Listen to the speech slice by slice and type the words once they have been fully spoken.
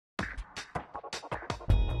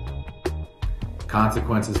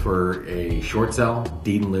Consequences for a short sale,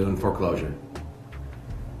 deed-in-lieu, and foreclosure.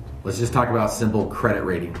 Let's just talk about simple credit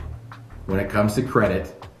rating. When it comes to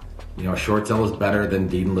credit, a short sale is better than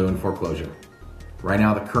deed-in-lieu and foreclosure. Right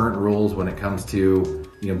now, the current rules when it comes to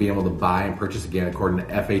being able to buy and purchase again according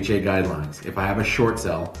to FHA guidelines, if I have a short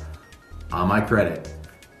sale on my credit,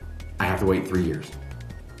 I have to wait 3 years.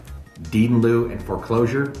 Deed-in-lieu and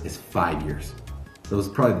foreclosure is 5 years. Those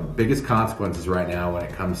are probably the biggest consequences right now when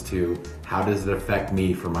it comes to how does it affect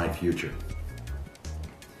me for my future.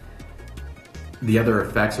 The other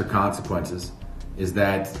effects or consequences is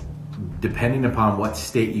that depending upon what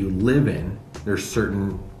state you live in, there's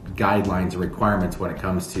certain guidelines and requirements when it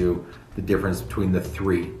comes to the difference between the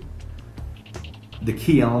three. The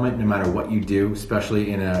key element, no matter what you do,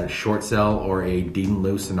 especially in a short sale or a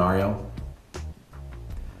deed-in-lieu scenario,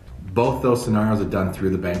 both those scenarios are done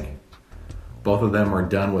through the bank. Both of them are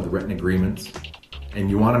done with written agreements.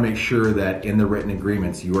 And you want to make sure that in the written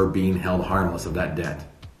agreements, you are being held harmless of that debt.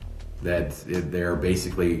 That they're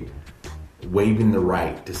basically waiving the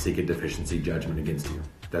right to seek a deficiency judgment against you.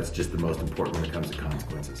 That's just the most important when it comes to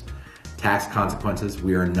consequences. Tax consequences,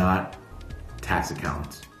 we are not tax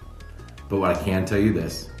accountants. But what I can tell you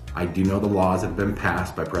this, I do know the laws that have been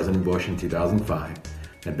passed by President Bush in 2005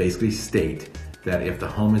 that basically state that if the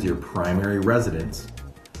home is your primary residence,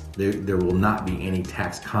 there will not be any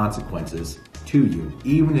tax consequences to you,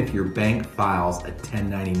 even if your bank files a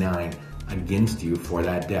 1099 against you for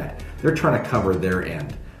that debt. They're trying to cover their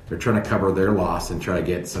end. They're trying to cover their loss and try to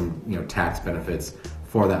get some tax benefits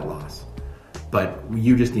for that loss. But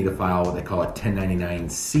you just need to file what they call a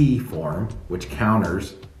 1099-C form, which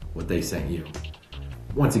counters what they sent you.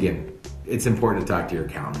 Once again, it's important to talk to your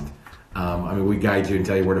accountant. We guide you and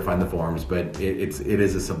tell you where to find the forms, but it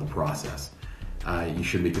is a simple process. You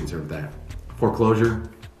should be concerned with that. Foreclosure,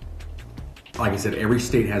 like I said, every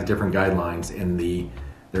state has different guidelines, and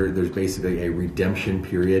there's basically a redemption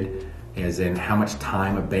period, as in how much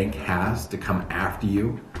time a bank has to come after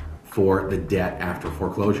you for the debt after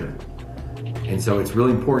foreclosure. And so it's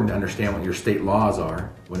really important to understand what your state laws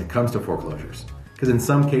are when it comes to foreclosures. Because in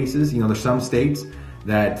some cases, there's some states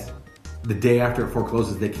that the day after it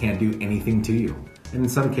forecloses, they can't do anything to you. And in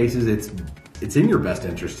some cases, it's in your best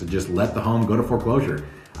interest to just let the home go to foreclosure.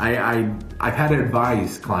 I've had to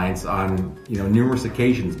advise clients on numerous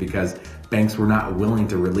occasions because banks were not willing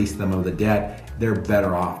to release them of the debt. They're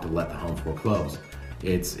better off to let the home foreclose.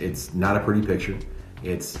 It's not a pretty picture.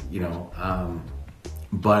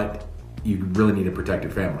 But you really need to protect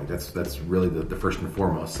your family. That's really the first and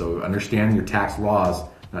foremost. So understand your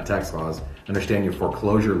understand your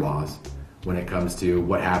foreclosure laws when it comes to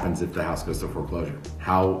what happens if the house goes to foreclosure.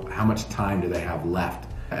 How much time do they have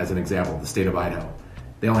left? As an example, the state of Idaho,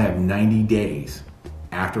 they only have 90 days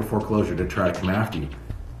after foreclosure to try to come after you.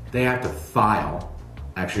 They have to file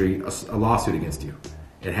actually a lawsuit against you.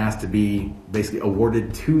 It has to be basically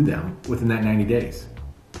awarded to them within that 90 days.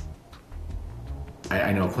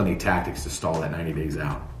 I know plenty of tactics to stall that 90 days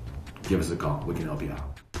out. Give us a call. We can help you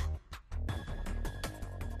out.